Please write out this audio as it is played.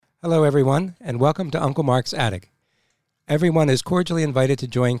Hello, everyone, and welcome to Uncle Mark's Attic. Everyone is cordially invited to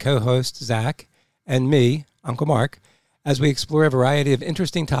join co-host Zach and me, Uncle Mark, as we explore a variety of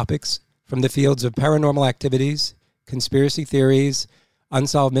interesting topics from the fields of paranormal activities, conspiracy theories,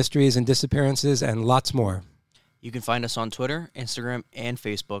 unsolved mysteries and disappearances, and lots more. You can find us on Twitter, Instagram, and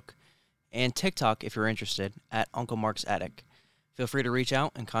Facebook, and TikTok if you're interested, at Uncle Mark's Attic. Feel free to reach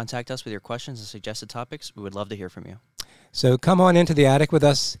out and contact us with your questions and suggested topics. We would love to hear from you. So come on into the attic with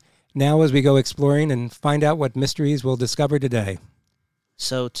us now as we go exploring and find out what mysteries we'll discover today.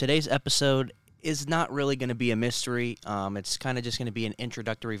 So today's episode is not really going to be a mystery. It's kind of just going to be an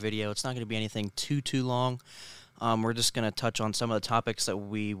introductory video. It's not going to be anything too long. We're just going to touch on some of the topics that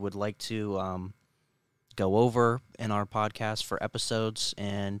we would like to go over in our podcast for episodes,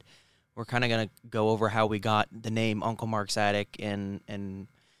 and we're kind of going to go over how we got the name Uncle Mark's Attic and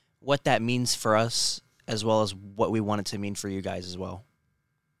what that means for us, as well as what we want it to mean for you guys as well.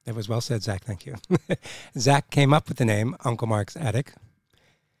 That was well said, Zach. Thank you. Zach came up with the name Uncle Mark's Attic.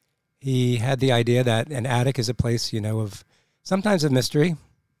 He had the idea that an attic is a place, of sometimes of mystery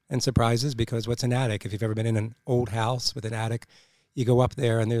and surprises, because what's an attic? If you've ever been in an old house with an attic, you go up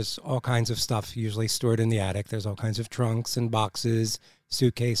there and there's all kinds of stuff usually stored in the attic. There's all kinds of trunks and boxes,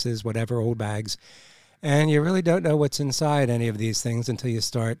 suitcases, whatever, old bags. And you really don't know what's inside any of these things until you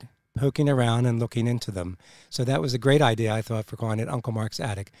start poking around and looking into them. So that was a great idea, I thought, for calling it Uncle Mark's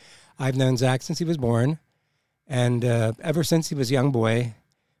Attic. I've known Zach since he was born, and ever since he was a young boy,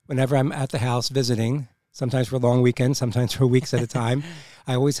 whenever I'm at the house visiting, sometimes for long weekends, sometimes for weeks at a time,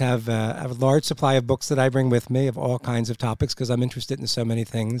 I always have a large supply of books that I bring with me of all kinds of topics because I'm interested in so many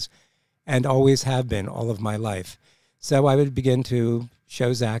things and always have been all of my life. So I would begin to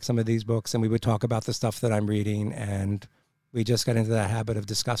show Zach some of these books, and we would talk about the stuff that I'm reading, and we just got into that habit of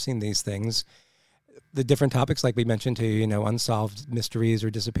discussing these things, the different topics like we mentioned to you, unsolved mysteries or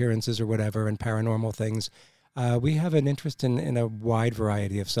disappearances or whatever, and paranormal things. We have an interest in a wide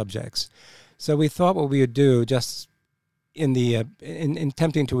variety of subjects. So we thought what we would do, just in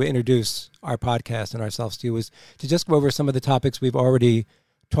attempting to introduce our podcast and ourselves to you, was to just go over some of the topics we've already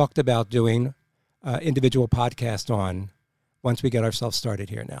talked about doing individual podcasts on once we get ourselves started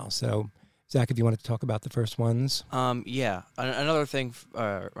here now. So Zach, if you wanted to talk about the first ones. Yeah. Another thing,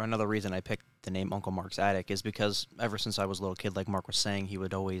 or another reason I picked the name Uncle Mark's Attic is because ever since I was a little kid, like Mark was saying, he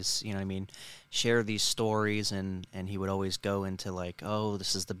would always, share these stories, and he would always go into like, oh,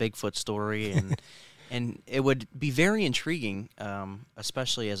 this is the Bigfoot story, and it would be very intriguing,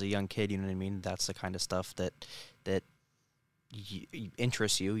 especially as a young kid, That's the kind of stuff that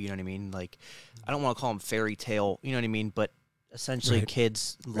interests you, Like, I don't want to call them fairy tale, But essentially, right.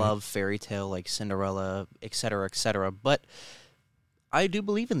 Kids love fairy tale, like Cinderella, et cetera, but I do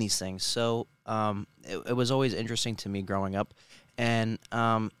believe in these things, so it was always interesting to me growing up, and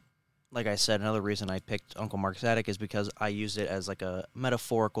like I said, another reason I picked Uncle Mark's Attic is because I used it as like a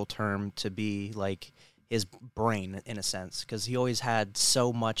metaphorical term to be like his brain, in a sense, because he always had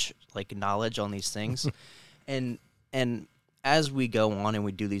so much like knowledge on these things, and as we go on and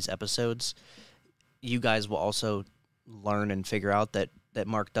we do these episodes, you guys will also learn and figure out that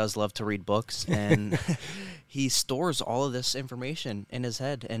Mark does love to read books, and he stores all of this information in his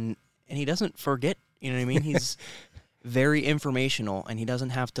head, and he doesn't forget, He's very informational, and he doesn't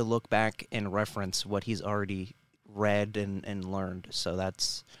have to look back and reference what he's already read and learned. So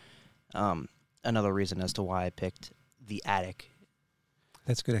that's another reason as to why I picked the attic.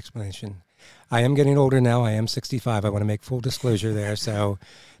 That's a good explanation. I am getting older now. I am 65. I want to make full disclosure there. So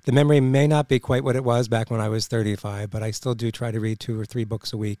the memory may not be quite what it was back when I was 35, but I still do try to read 2 or 3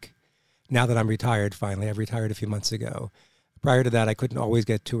 books a week. Now that I'm retired, finally. I've retired a few months ago. Prior to that, I couldn't always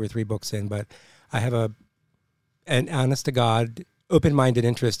get 2 or 3 books in, but I have an honest-to-God, open-minded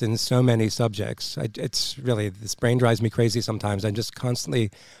interest in so many subjects. It's really, this brain drives me crazy sometimes. I'm just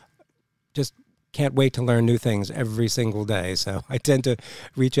constantly can't wait to learn new things every single day. So I tend to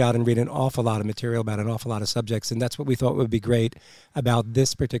reach out and read an awful lot of material about an awful lot of subjects. And that's what we thought would be great about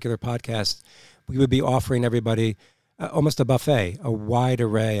this particular podcast. We would be offering everybody almost a buffet, a wide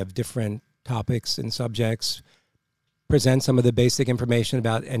array of different topics and subjects, present some of the basic information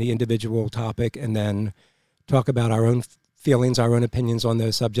about any individual topic, and then talk about our own feelings, our own opinions on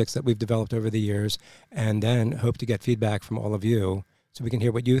those subjects that we've developed over the years, and then hope to get feedback from all of you so we can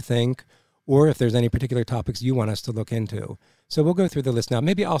hear what you think, or if there's any particular topics you want us to look into. So we'll go through the list now.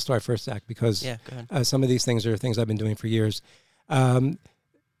 Maybe I'll start first, Zach, because go ahead. Some of these things are things I've been doing for years. Some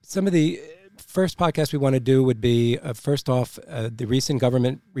of the first podcast we want to do would be, first off, the recent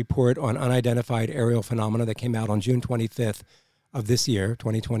government report on unidentified aerial phenomena that came out on June 25th of this year,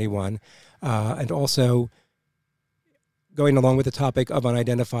 2021. And also going along with the topic of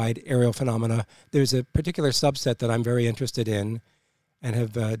unidentified aerial phenomena, there's a particular subset that I'm very interested in and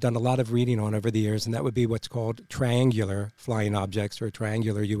have done a lot of reading on over the years, and that would be what's called triangular flying objects or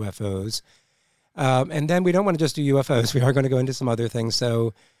triangular UFOs. And then we don't want to just do UFOs. We are going to go into some other things.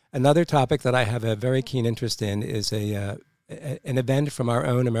 So another topic that I have a very keen interest in is an event from our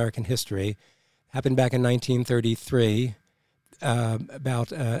own American history. Happened back in 1933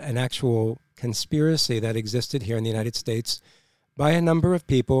 about an actual conspiracy that existed here in the United States by a number of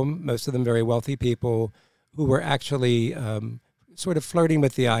people, most of them very wealthy people, who were actually sort of flirting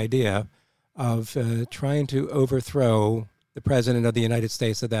with the idea of trying to overthrow the president of the United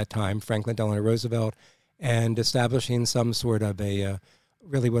States at that time, Franklin Delano Roosevelt, and establishing some sort of a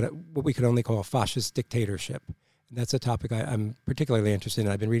really what we could only call a fascist dictatorship. And that's a topic I'm particularly interested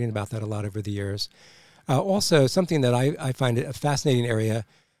in. I've been reading about that a lot over the years. Also, something that I find a fascinating area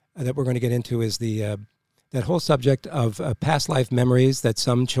that we're going to get into is the that whole subject of past life memories that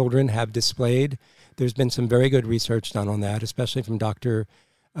some children have displayed. There's been some very good research done on that, especially from Dr.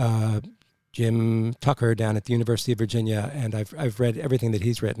 Jim Tucker down at the University of Virginia, and I've read everything that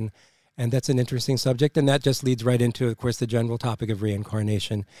he's written, and that's an interesting subject, and that just leads right into, of course, the general topic of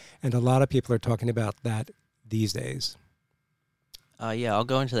reincarnation, and a lot of people are talking about that these days. Yeah, I'll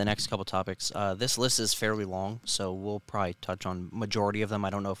go into the next couple topics. This list is fairly long, so we'll probably touch on majority of them. I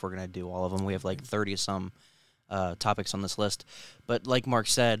don't know if we're going to do all of them. We have like 30-some topics on this list. But like Mark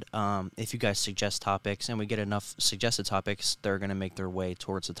said, if you guys suggest topics and we get enough suggested topics, they're going to make their way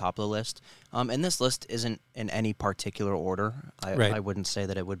towards the top of the list. And this list isn't in any particular order. I wouldn't say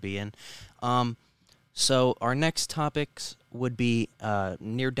that it would be in. So our next topics would be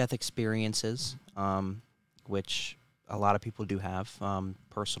near-death experiences, which a lot of people do have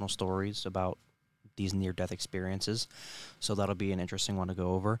personal stories about these near-death experiences, so that'll be an interesting one to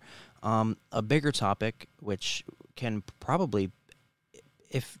go over. A bigger topic, which can probably,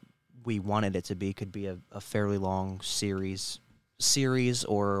 if we wanted it to be, could be a fairly long series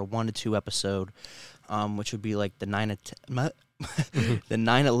or 1 to 2 episode, which would be like the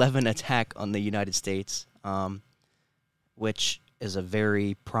 9/11 attack on the United States, which is a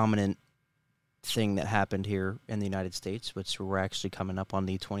very prominent thing that happened here in the United States, which we're actually coming up on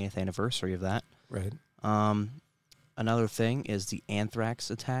the 20th anniversary of that. Right. Another thing is the anthrax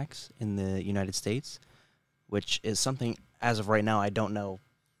attacks in the United States, which is something, as of right now, I don't know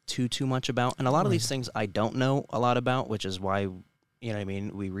too much about. And a lot of these things I don't know a lot about, which is why, you know what I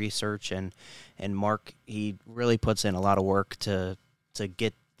mean, we research, and Mark, he really puts in a lot of work to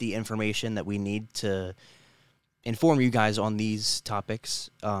get the information that we need to inform you guys on these topics,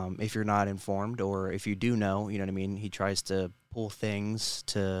 if you're not informed, or if you do know, you know what I mean, he tries to pull things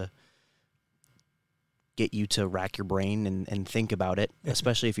to get you to rack your brain and think about it,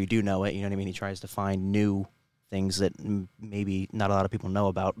 especially if you do know it, you know what I mean, he tries to find new things that maybe not a lot of people know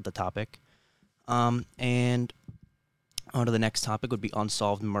about the topic. And on to the next topic would be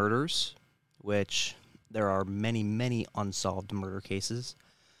unsolved murders, which there are many unsolved murder cases.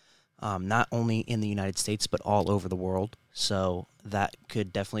 Not only in the United States, but all over the world. So that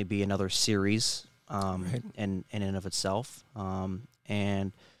could definitely be another series in and of itself.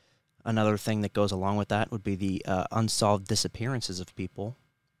 And another thing that goes along with that would be the unsolved disappearances of people,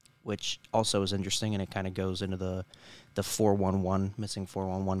 which also is interesting, and it kind of goes into the 411, missing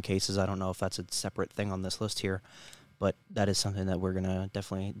 411 cases. I don't know if that's a separate thing on this list here, but that is something that we're going to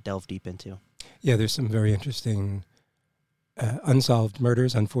definitely delve deep into. Yeah, there's some very interesting unsolved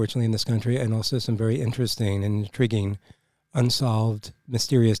murders, unfortunately, in this country, and also some very interesting and intriguing unsolved,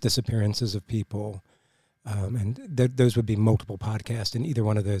 mysterious disappearances of people. And those would be multiple podcasts in either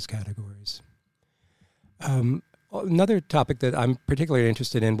one of those categories. Another topic that I'm particularly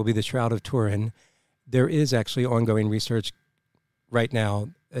interested in will be the Shroud of Turin. There is actually ongoing research right now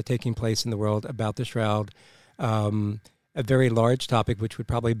taking place in the world about the Shroud. A very large topic, which would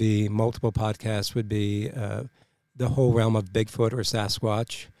probably be multiple podcasts, would be the whole realm of Bigfoot or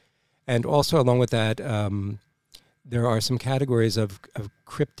Sasquatch. And also along with that, there are some categories of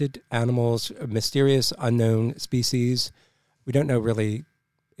cryptid animals, mysterious unknown species. We don't know really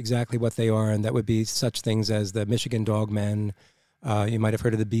exactly what they are, and that would be such things as the Michigan Dogmen. You might have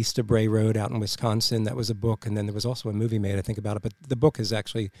heard of the Beast of Bray Road out in Wisconsin. That was a book, and then there was also a movie made, I think, about it. But the book is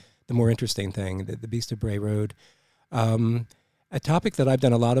actually the more interesting thing, the Beast of Bray Road. A topic that I've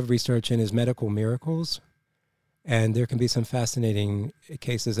done a lot of research in is medical miracles. And there can be some fascinating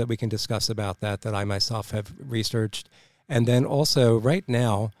cases that we can discuss about that I myself have researched. And then also right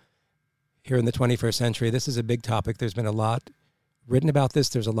now, here in the 21st century, this is a big topic. There's been a lot written about this.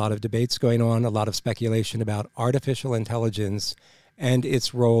 There's a lot of debates going on, a lot of speculation about artificial intelligence and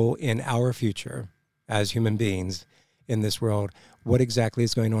its role in our future as human beings. in this world. What exactly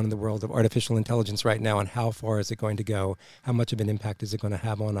is going on in the world of artificial intelligence right now, and how far is it going to go? How much of an impact is it going to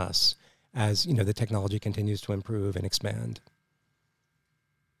have on us as, you know, the technology continues to improve and expand?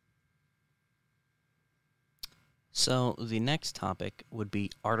 So the next topic would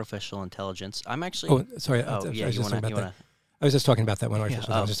be artificial intelligence. I'm actually. Oh, sorry. Oh, yeah. I was You just want talking about to? that. I was just talking about that one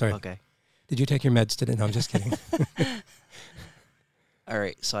artificial Yeah, intelligence. Sorry. okay. Did you take your meds today? No, I'm just kidding. All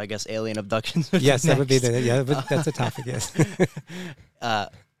right. So I guess alien abductions. Would Yes, be that would be next. the but that's a topic. Yes.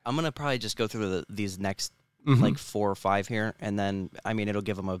 I'm gonna probably just go through these next Mhm. like 4 or 5 here, and then I mean it'll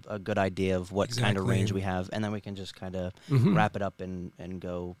give them a good idea of what kind of Exactly. range we have, and then we can just kind of Mhm. wrap it up and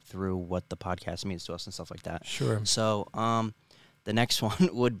go through what the podcast means to us and stuff like that. Sure. So the next one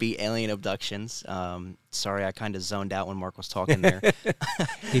would be alien abductions. Sorry, I kind of zoned out when Mark was talking there.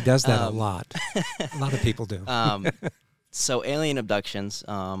 He does that a lot. A lot of people do. So alien abductions,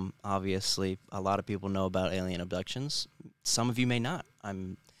 obviously, a lot of people know about alien abductions. Some of you may not.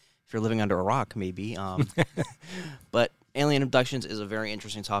 If you're living under a rock, maybe. But alien abductions is a very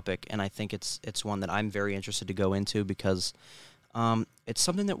interesting topic, and I think it's one that I'm very interested to go into because it's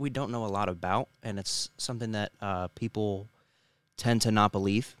something that we don't know a lot about, and it's something that people tend to not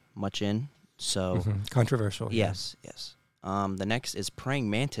believe much in. So Controversial. yes. The next is praying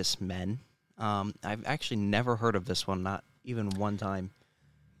mantis men. I've actually never heard of this one, not even one time.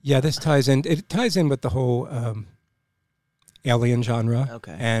 Yeah, this ties in. It ties in with the whole alien genre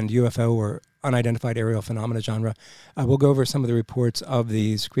Okay. and UFO or unidentified aerial phenomena genre. We'll go over some of the reports of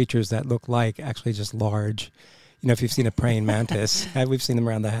these creatures that look like actually just large. You know, if you've seen a praying mantis, we've seen them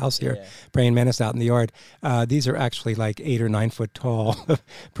around the house here, Yeah. praying mantis out in the yard. These are actually like 8 or 9 foot tall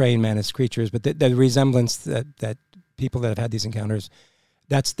praying mantis creatures. But the resemblance that people that have had these encounters,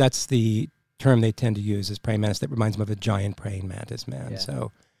 that's the term they tend to use is praying mantis. That reminds them of a giant praying mantis, man. Yeah.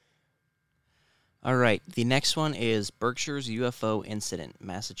 So, All right. The next one is Berkshire's UFO incident,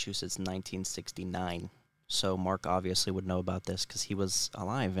 Massachusetts, 1969. So Mark obviously would know about this because he was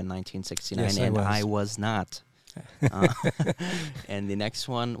alive in 1969, Yes, I and was. I was not. And the next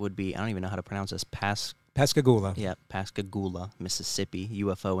one would be, I don't even know how to pronounce this, Pascagoula. Pascagoula, Mississippi,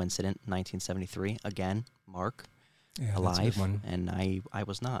 UFO incident, 1973. Again, Mark, Yeah, that's a alive, good one. and I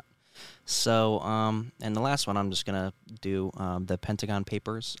was not. So, and the last one I'm just going to do the Pentagon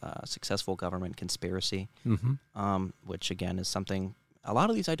Papers, Successful Government Conspiracy, Mm-hmm. which, again, is something, a lot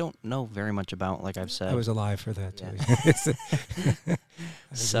of these I don't know very much about, like I've said. I was alive for that, too. Yeah.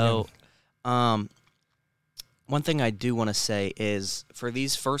 So, one thing I do want to say is for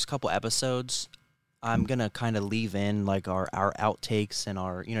these first couple episodes, I'm going to kind of leave in like our outtakes and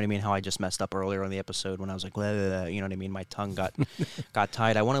our, you know what I mean, how I just messed up earlier in the episode when I was like, blah, blah, blah, you know what I mean, my tongue got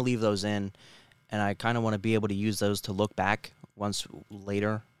tied. I want to leave those in, and I kind of want to be able to use those to look back once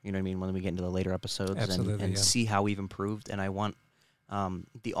later, you know what I mean, when we get into the later episodes Absolutely, and yeah. see how we've improved. And I want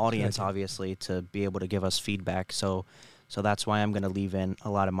the audience, idea. obviously, to be able to give us feedback. So that's why I'm going to leave in a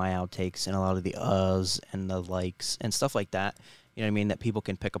lot of my outtakes and a lot of the uhs and the likes and stuff like that. You know what I mean? That people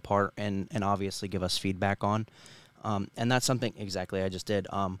can pick apart and obviously give us feedback on. And that's something, exactly, I just did.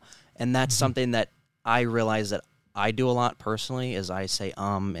 And that's something that I realize that I do a lot personally is I say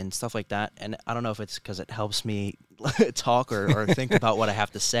and stuff like that. And I don't know if it's because it helps me talk or think about what I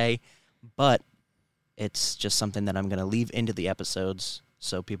have to say, but it's just something that I'm going to leave into the episodes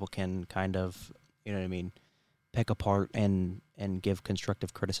so people can kind of, you know what I mean, pick apart and give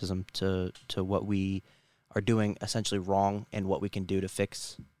constructive criticism to what we are doing essentially wrong and what we can do to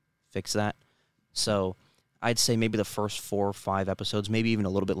fix that. So I'd say maybe the first 4 or 5 episodes, maybe even a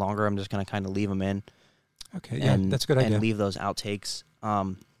little bit longer, I'm just going to kind of leave them in. Okay, yeah, that's a good idea. And leave those outtakes.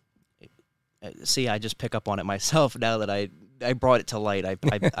 See, I just pick up on it myself now that I brought it to light.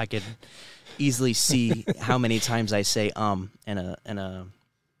 I could easily see how many times I say in a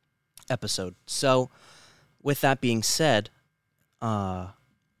episode. So with that being said,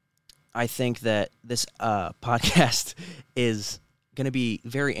 I think that this podcast is going to be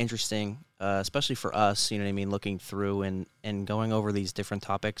very interesting, especially for us, you know what I mean, looking through and going over these different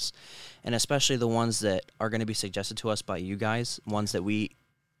topics, and especially the ones that are going to be suggested to us by you guys, ones that we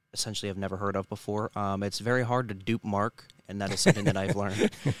essentially have never heard of before. It's very hard to dupe Mark, and that is something that I've learned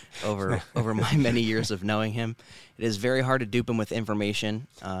over my many years of knowing him. It is very hard to dupe him with information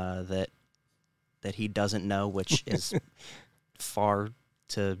that he doesn't know, which is far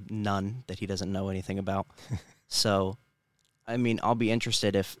to none that he doesn't know anything about. So, I mean, I'll be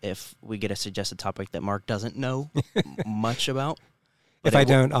interested if we get a suggested topic that Mark doesn't know much about. If I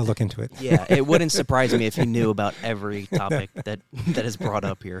don't, I'll look into it. Yeah, it wouldn't surprise me if he knew about every topic that is brought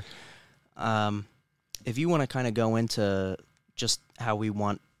up here. If you want to kind of go into just how we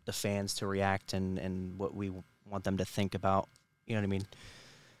want the fans to react and what we want them to think about. You know what I mean?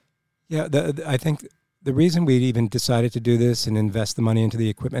 Yeah, I think the reason we even decided to do this and invest the money into the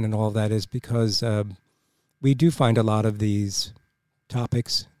equipment and all of that is because we do find a lot of these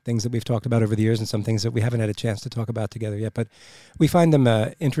topics, things that we've talked about over the years and some things that we haven't had a chance to talk about together yet, but we find them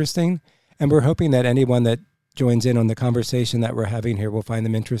interesting, and we're hoping that anyone that joins in on the conversation that we're having here will find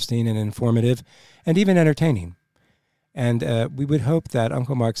them interesting and informative and even entertaining. And we would hope that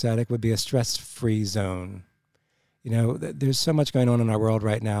Uncle Mark's Attic would be a stress-free zone. You know, there's so much going on in our world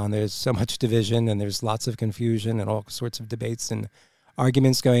right now, and there's so much division, and there's lots of confusion and all sorts of debates and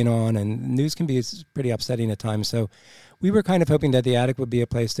arguments going on, and news can be pretty upsetting at times. So we were kind of hoping that the attic would be a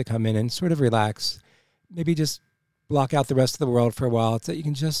place to come in and sort of relax, maybe just block out the rest of the world for a while so that you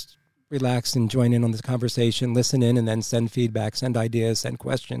can just relax and join in on this conversation, listen in, and then send feedback, send ideas, send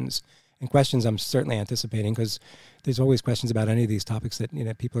questions. And questions I'm certainly anticipating, because there's always questions about any of these topics that, you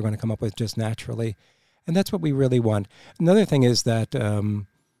know, people are going to come up with just naturally. And that's what we really want. Another thing is that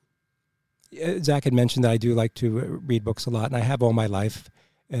Zach had mentioned that I do like to read books a lot, and I have all my life.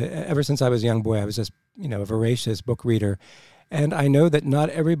 Ever since I was a young boy, I was just, you know, a voracious book reader. And I know that not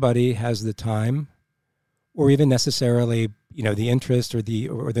everybody has the time or even necessarily, you know, the interest or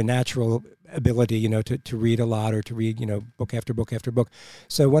the natural ability, you know, to read a lot or to read, you know, book after book after book.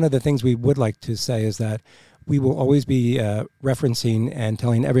 So one of the things we would like to say is that we will always be referencing and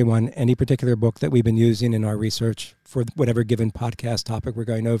telling everyone any particular book that we've been using in our research for whatever given podcast topic we're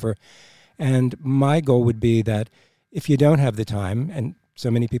going over. And my goal would be that if you don't have the time, and so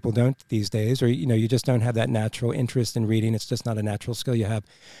many people don't these days, or, you know, you just don't have that natural interest in reading, it's just not a natural skill you have,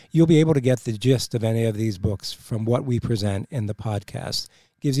 you'll be able to get the gist of any of these books from what we present in the podcast.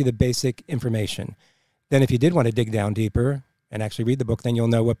 Gives you the basic information. Then if you did want to dig down deeper and actually read the book, then you'll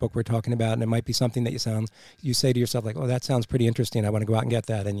know what book we're talking about, and it might be something that you say to yourself like, oh, that sounds pretty interesting, I want to go out and get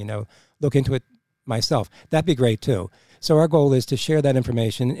that, and, you know, look into it myself. That'd be great too. So our goal is to share that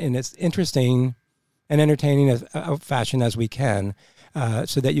information in as interesting and entertaining a fashion as we can,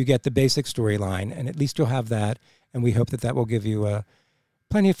 so that you get the basic storyline, and at least you'll have that, and we hope that that will give you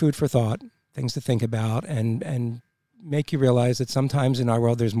plenty of food for thought, things to think about, and make you realize that sometimes in our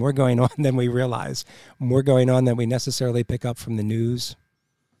world there's more going on than we realize, more going on than we necessarily pick up from the news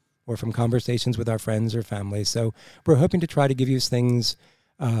or from conversations with our friends or family. So we're hoping to try to give you things,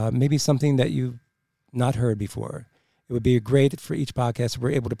 maybe something that you've not heard before. It would be great for each podcast if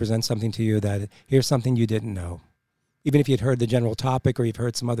we're able to present something to you that here's something you didn't know. Even if you'd heard the general topic or you've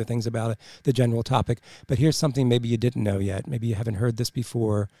heard some other things about it, the general topic, but here's something maybe you didn't know yet. Maybe you haven't heard this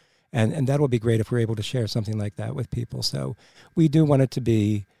before. And that will be great if we're able to share something like that with people. So we do want it to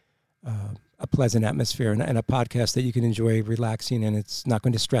be a pleasant atmosphere and a podcast that you can enjoy relaxing, and it's not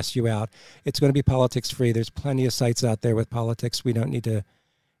going to stress you out. It's going to be politics free. There's plenty of sites out there with politics. We don't need to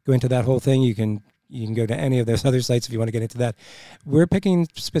go into that whole thing. You can go to any of those other sites if you want to get into that. We're picking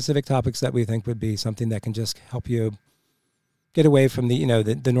specific topics that we think would be something that can just help you get away from the, you know,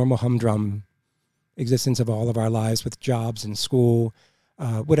 the normal humdrum existence of all of our lives with jobs and school,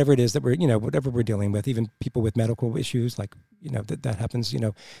 whatever it is that whatever we're dealing with, even people with medical issues, like, you know, that happens, you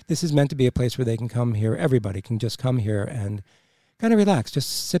know, this is meant to be a place where they can come here. Everybody can just come here and kind of relax,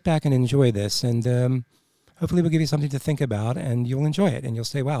 just sit back and enjoy this. And hopefully we'll give you something to think about, and you'll enjoy it. And you'll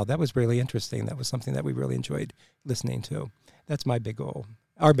say, wow, that was really interesting. That was something that we really enjoyed listening to. That's my big goal.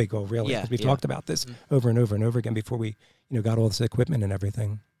 Our big goal, really, because we've talked about this over and over and over again before we, you know, got all this equipment and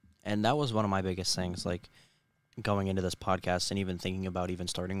everything. And that was one of my biggest things, like, going into this podcast and even thinking about even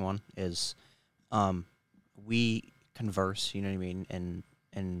starting one is we converse, you know what I mean,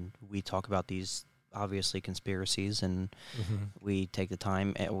 and we talk about these obviously conspiracies, and we take the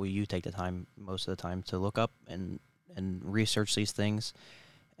time, you take the time most of the time to look up and research these things.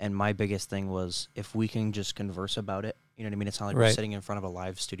 And my biggest thing was, if we can just converse about it, you know what I mean, it's not like we're sitting in front of a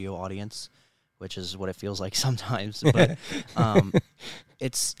live studio audience, which is what it feels like sometimes, but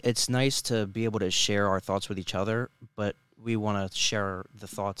it's nice to be able to share our thoughts with each other, but we want to share the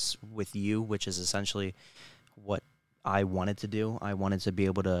thoughts with you, which is essentially what I wanted to do. I wanted to be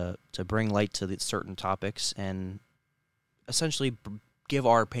able to bring light to certain topics and essentially give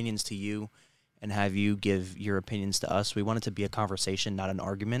our opinions to you and have you give your opinions to us. We want it to be a conversation, not an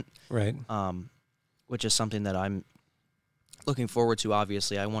argument. Right. Which is something that I'm looking forward to.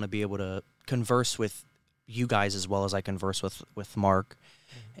 Obviously, I want to be able to converse with you guys as well as I converse with Mark,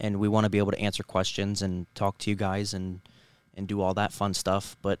 and we want to be able to answer questions and talk to you guys and do all that fun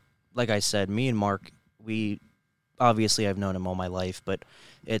stuff. But like I said, me and Mark, obviously I've known him all my life, but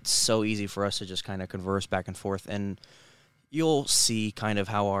it's so easy for us to just kind of converse back and forth, and you'll see kind of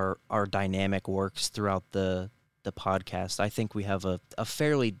how our dynamic works throughout the the podcast. I think we have a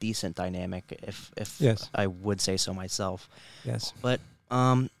fairly decent dynamic, if Yes. I would say so myself. Yes. But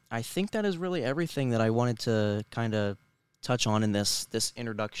I think that is really everything that I wanted to kind of touch on in this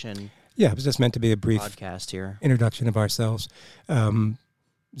introduction Yeah, it was just meant to be a brief podcast here. introduction of ourselves.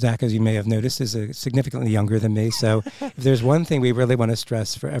 Zach, as you may have noticed, is significantly younger than me. So if there's one thing we really want to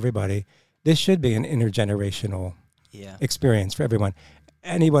stress for everybody, this should be an intergenerational Yeah. experience for everyone.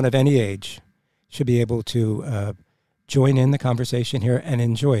 Anyone of any age should be able to join in the conversation here and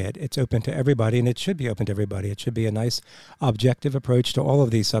enjoy it. It's open to everybody, and it should be open to everybody. It should be a nice, objective approach to all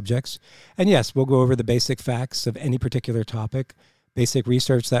of these subjects. And yes, we'll go over the basic facts of any particular topic, basic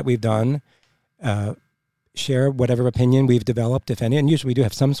research that we've done, share whatever opinion we've developed, if any. And usually we do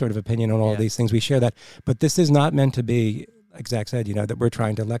have some sort of opinion on all of these things. We share that. But this is not meant to be, like Zach said, that we're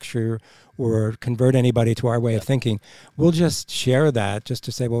trying to lecture or convert anybody to our way of thinking. We'll just share that just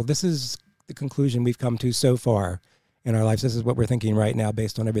to say, well, this is the conclusion we've come to so far in our lives. This is what we're thinking right now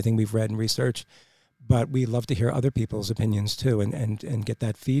based on everything we've read and researched. But we love to hear other people's opinions too and get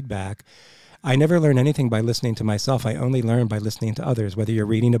that feedback. I never learn anything by listening to myself. I only learn by listening to others, whether you're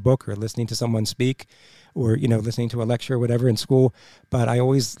reading a book or listening to someone speak or, listening to a lecture or whatever in school. But I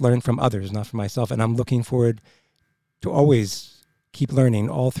always learn from others, not from myself. And I'm looking forward to always keep learning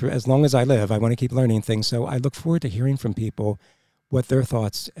all through. As long as I live, I want to keep learning things. So I look forward to hearing from people what their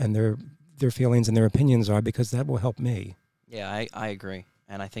thoughts and their feelings and their opinions are, because that will help me. Yeah, I agree.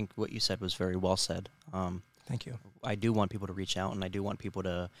 And I think what you said was very well said. Thank you. I do want people to reach out, and I do want people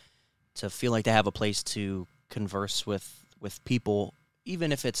to feel like they have a place to converse with people,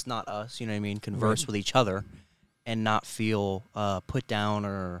 even if it's not us, you know what I mean? Converse with each other and not feel put down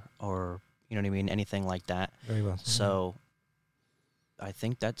or you know what I mean, anything like that. Very well. So I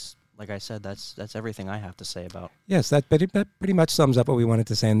think that's, like I said, that's everything I have to say about. Yes, that pretty much sums up what we wanted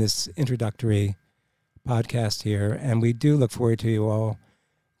to say in this introductory podcast here. And we do look forward to you all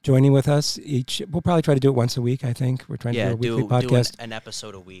joining with us each. We'll probably try to do it once a week, I think. We're trying to do a weekly podcast. Do an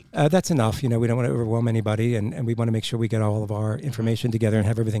episode a week. That's enough. We don't want to overwhelm anybody, and we want to make sure we get all of our information together and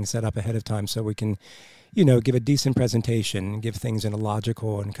have everything set up ahead of time so we can, give a decent presentation, give things in a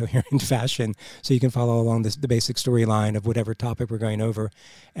logical and coherent fashion so you can follow along the basic storyline of whatever topic we're going over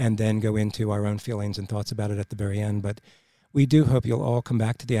and then go into our own feelings and thoughts about it at the very end. But we do hope you'll all come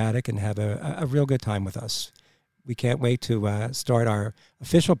back to the attic and have a real good time with us. We can't wait to start our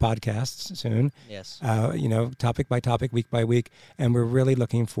official podcasts soon. Yes. Topic by topic, week by week. And we're really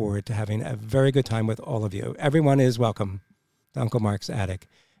looking forward to having a very good time with all of you. Everyone is welcome to Uncle Mark's Attic.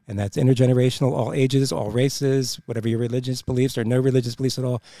 And that's intergenerational, all ages, all races, whatever your religious beliefs or no religious beliefs at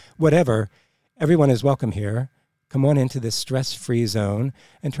all, whatever. Everyone is welcome here. Come on into this stress-free zone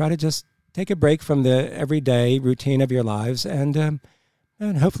and try to just take a break from the everyday routine of your lives, and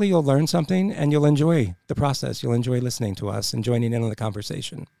hopefully you'll learn something and you'll enjoy the process. You'll enjoy listening to us and joining in on the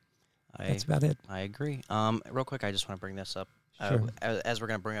conversation. That's about it. I agree. Real quick, I just want to bring this up. Sure. As we're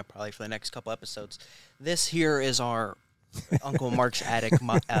going to bring up probably for the next couple episodes. This here is our Uncle Mark's Attic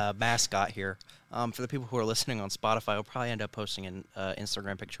mascot here. For the people who are listening on Spotify, we'll probably end up posting an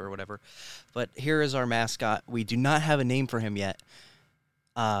Instagram picture or whatever. But here is our mascot. We do not have a name for him yet.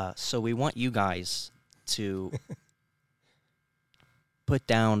 So we want you guys to put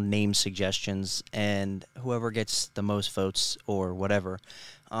down name suggestions, and whoever gets the most votes or whatever.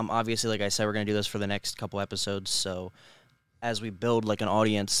 Obviously, like I said, we're going to do this for the next couple episodes. So as we build like an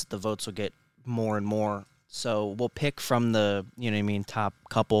audience, the votes will get more and more. So we'll pick from the, top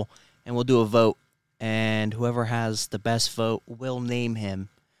couple, and we'll do a vote. And whoever has the best vote will name him.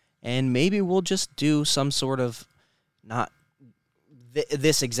 And maybe we'll just do some sort of, not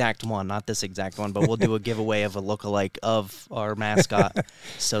this exact one, not this exact one, but we'll do a giveaway of a lookalike of our mascot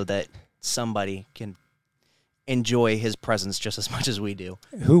so that somebody can enjoy his presence just as much as we do.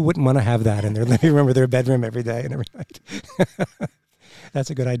 Who wouldn't want to have that in their living room or their bedroom every day and every night? That's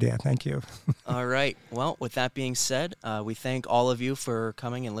a good idea. Thank you. All right. Well, with that being said, we thank all of you for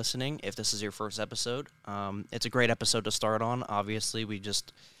coming and listening. If this is your first episode, it's a great episode to start on. Obviously, we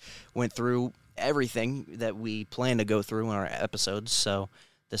just went through everything that we plan to go through in our episodes. So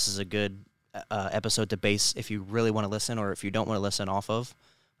this is a good episode to base if you really want to listen or if you don't want to listen off of,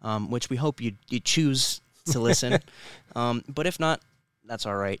 which we hope you choose to listen. But if not, that's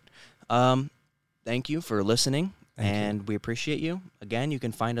all right. Thank you for listening. And we appreciate you. Again, you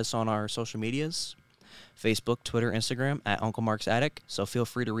can find us on our social medias, Facebook, Twitter, Instagram, at Uncle Mark's Attic. So feel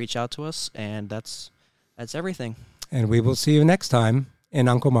free to reach out to us, and that's everything. And we will see you next time in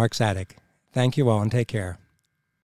Uncle Mark's Attic. Thank you all, and take care.